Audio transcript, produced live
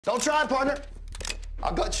Don't try, partner.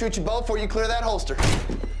 I'll gut shoot you both before you clear that holster.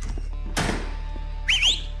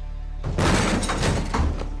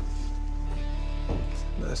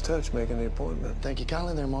 Nice touch making the appointment. Thank you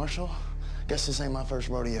kindly there, Marshal. Guess this ain't my first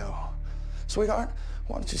rodeo. Sweetheart,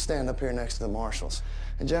 why don't you stand up here next to the marshals?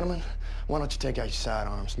 And gentlemen, why don't you take out your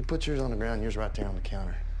sidearms? You put yours on the ground, yours right there on the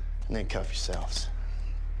counter. And then cuff yourselves.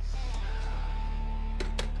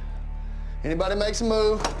 Anybody makes a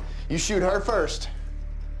move, you shoot her first.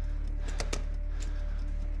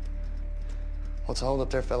 What's the hold up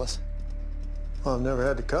there, fellas? Well, I've never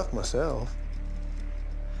had to cuff myself.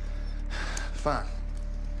 Fine.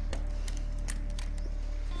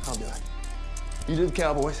 I'll do it. You do the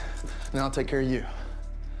Cowboys, and I'll take care of you.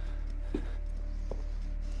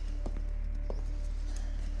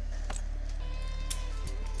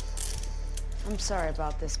 I'm sorry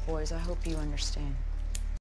about this, boys. I hope you understand.